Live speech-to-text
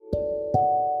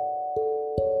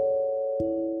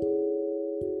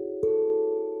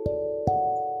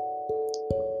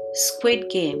Squid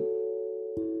Game.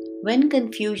 When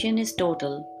confusion is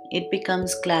total, it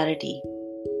becomes clarity.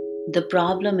 The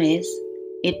problem is,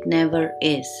 it never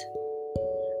is.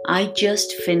 I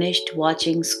just finished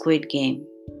watching Squid Game.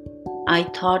 I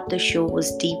thought the show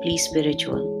was deeply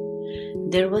spiritual.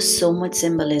 There was so much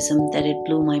symbolism that it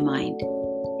blew my mind.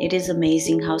 It is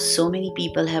amazing how so many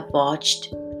people have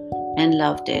watched and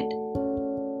loved it.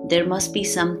 There must be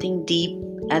something deep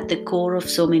at the core of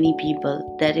so many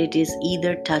people that it is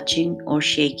either touching or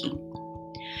shaking.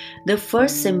 The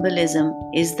first symbolism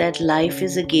is that life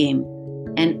is a game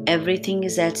and everything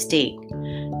is at stake,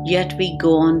 yet we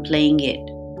go on playing it.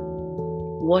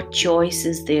 What choice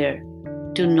is there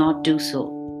to not do so?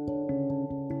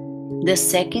 The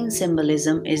second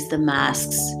symbolism is the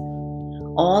masks.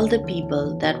 All the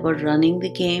people that were running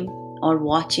the game or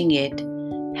watching it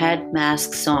had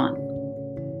masks on.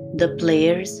 The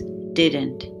players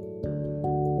didn't.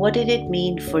 What did it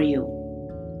mean for you?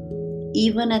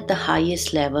 Even at the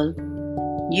highest level,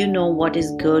 you know what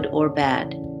is good or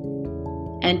bad.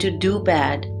 And to do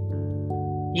bad,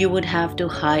 you would have to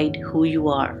hide who you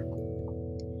are.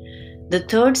 The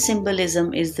third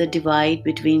symbolism is the divide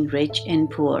between rich and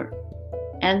poor,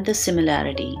 and the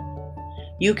similarity.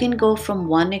 You can go from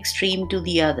one extreme to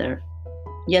the other,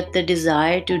 yet the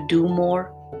desire to do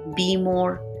more, be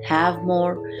more, have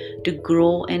more, to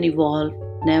grow and evolve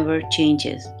never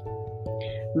changes.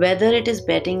 Whether it is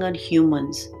betting on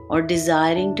humans or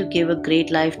desiring to give a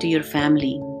great life to your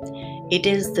family, it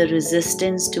is the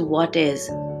resistance to what is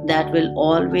that will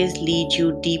always lead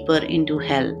you deeper into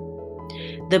hell.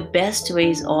 The best way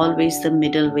is always the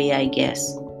middle way, I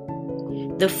guess.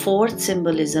 The fourth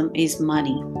symbolism is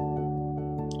money.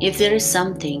 If there is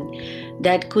something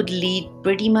that could lead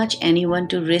pretty much anyone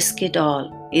to risk it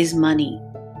all, is money.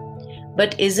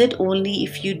 But is it only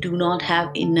if you do not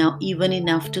have even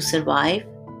enough to survive?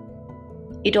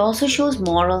 It also shows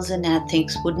morals and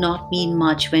ethics would not mean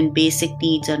much when basic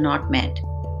needs are not met.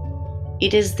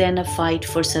 It is then a fight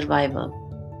for survival.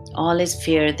 All is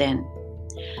fair then.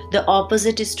 The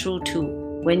opposite is true too.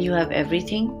 When you have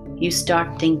everything, you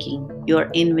start thinking you're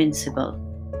invincible.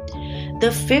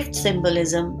 The fifth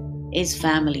symbolism is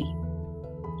family.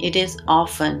 It is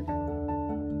often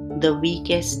the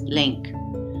weakest link.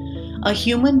 A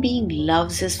human being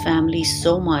loves his family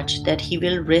so much that he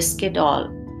will risk it all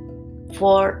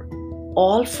for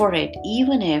it,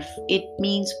 even if it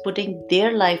means putting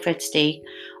their life at stake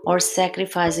or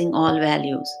sacrificing all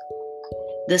values.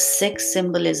 The sixth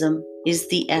symbolism is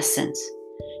the essence.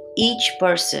 Each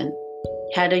person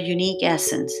had a unique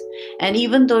essence, and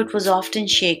even though it was often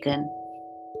shaken,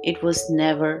 it was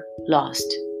never lost.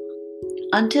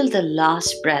 Until the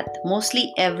last breath,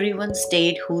 mostly everyone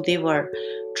stayed who they were,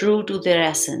 true to their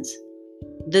essence.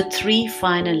 The three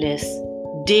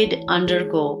finalists did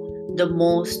undergo the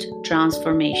most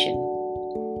transformation.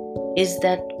 Is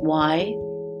that why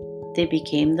they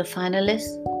became the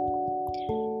finalists?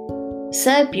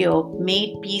 Serpio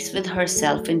made peace with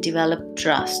herself and developed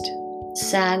trust.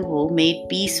 Sangwoo made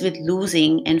peace with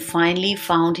losing and finally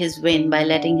found his win by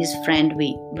letting his friend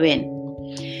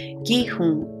win.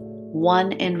 Gi-hoon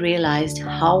won and realized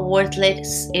how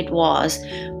worthless it was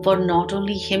for not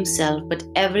only himself but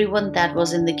everyone that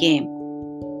was in the game.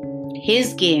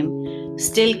 His game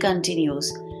still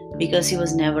continues because he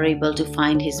was never able to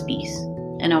find his peace.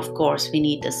 And of course, we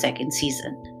need the second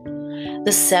season.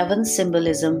 The seventh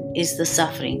symbolism is the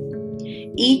suffering.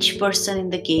 Each person in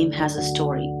the game has a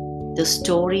story. The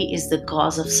story is the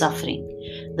cause of suffering.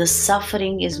 The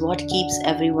suffering is what keeps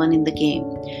everyone in the game.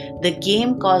 The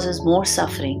game causes more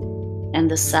suffering, and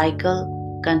the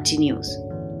cycle continues.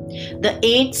 The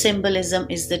eighth symbolism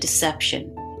is the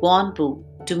deception. Wonpu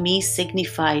to me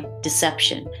signified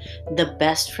deception, the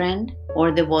best friend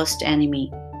or the worst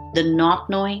enemy, the not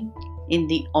knowing in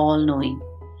the all knowing.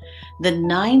 The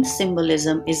ninth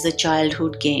symbolism is the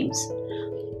childhood games.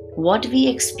 What we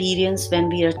experience when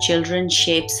we are children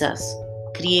shapes us,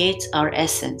 creates our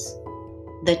essence.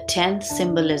 The 10th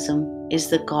symbolism is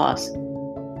the cause.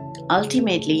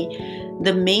 Ultimately,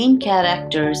 the main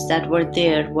characters that were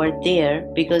there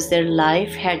because their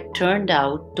life had turned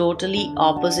out totally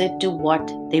opposite to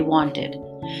what they wanted.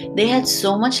 They had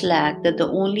so much lack that the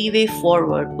only way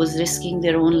forward was risking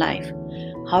their own life.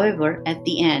 However, at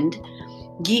the end,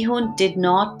 Gi-hoon did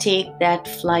not take that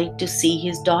flight to see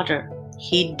his daughter.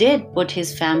 He did put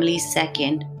his family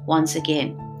second once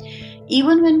again.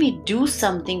 Even when we do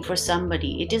something for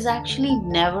somebody, it is actually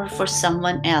never for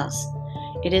someone else.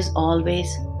 It is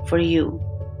always for you.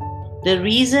 The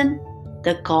reason,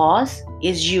 the cause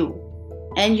is you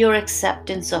and your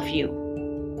acceptance of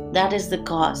you. That is the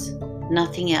cause,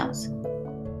 nothing else.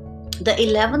 The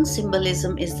 11th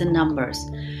symbolism is the numbers.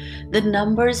 The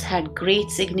numbers had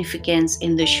great significance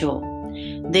in the show.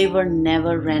 They were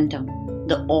never random.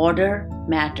 The order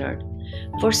mattered.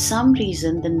 For some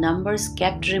reason, the numbers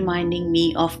kept reminding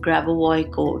me of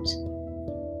Grabovoi codes.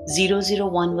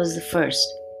 001 was the first,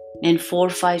 and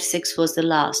 456 was the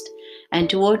last. And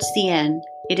towards the end,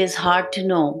 it is hard to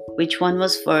know which one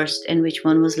was first and which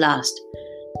one was last.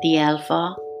 The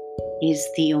alpha is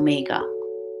the omega.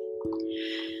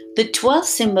 The 12th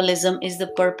symbolism is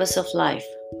the purpose of life.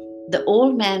 The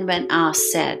old man, when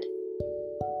asked, said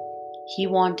he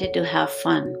wanted to have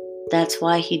fun. That's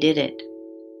why he did it.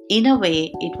 In a way,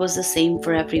 it was the same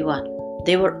for everyone.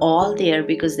 They were all there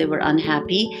because they were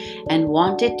unhappy and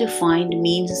wanted to find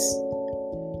means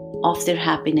of their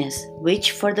happiness,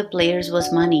 which for the players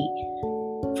was money.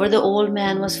 For the old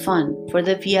man was fun. For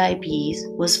the VIPs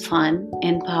was fun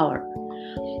and power.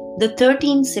 The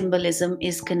 13th symbolism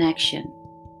is connection.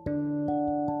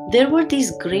 There were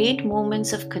these great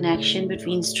moments of connection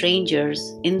between strangers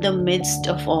in the midst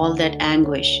of all that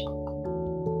anguish.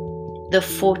 The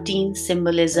 14th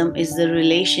symbolism is the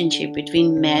relationship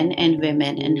between men and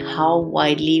women and how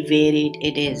widely varied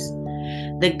it is.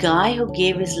 The guy who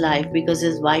gave his life because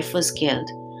his wife was killed,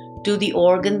 to the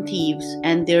organ thieves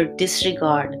and their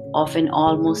disregard of an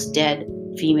almost dead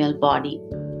female body.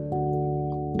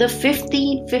 The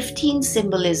 15th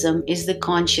symbolism is the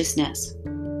consciousness.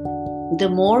 The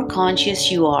more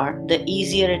conscious you are, the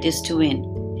easier it is to win.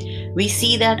 We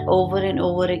see that over and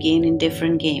over again in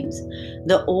different games.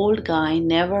 The old guy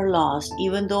never lost,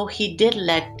 even though he did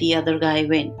let the other guy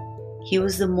win. He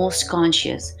was the most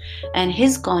conscious, and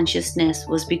his consciousness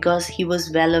was because he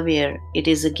was well aware it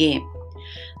is a game.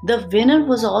 The winner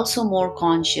was also more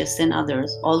conscious than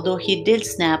others, although he did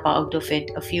snap out of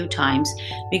it a few times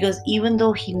because even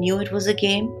though he knew it was a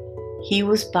game, he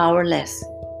was powerless.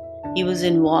 He was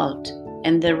involved,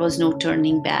 and there was no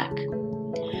turning back.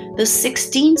 The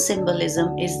 16th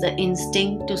symbolism is the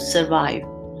instinct to survive,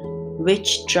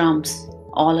 which trumps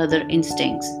all other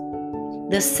instincts.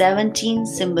 The 17th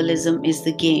symbolism is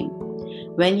the game.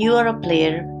 When you are a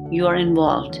player, you are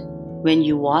involved. When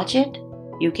you watch it,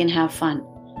 you can have fun.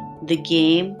 The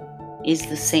game is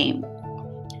the same.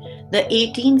 The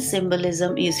 18th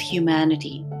symbolism is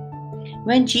humanity.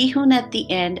 When Ji-hoon at the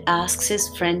end asks his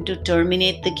friend to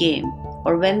terminate the game,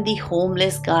 or when the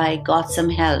homeless guy got some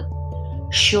help,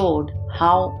 showed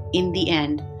how in the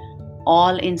end,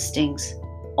 all instincts,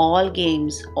 all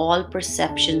games, all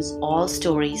perceptions, all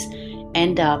stories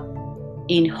end up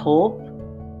in hope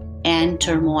and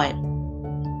turmoil.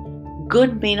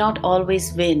 Good may not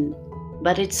always win,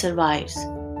 but it survives.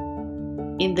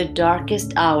 In the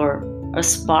darkest hour, a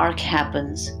spark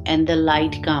happens and the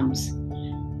light comes,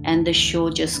 and the show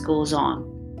just goes on.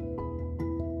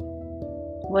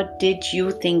 What did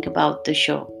you think about the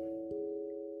show?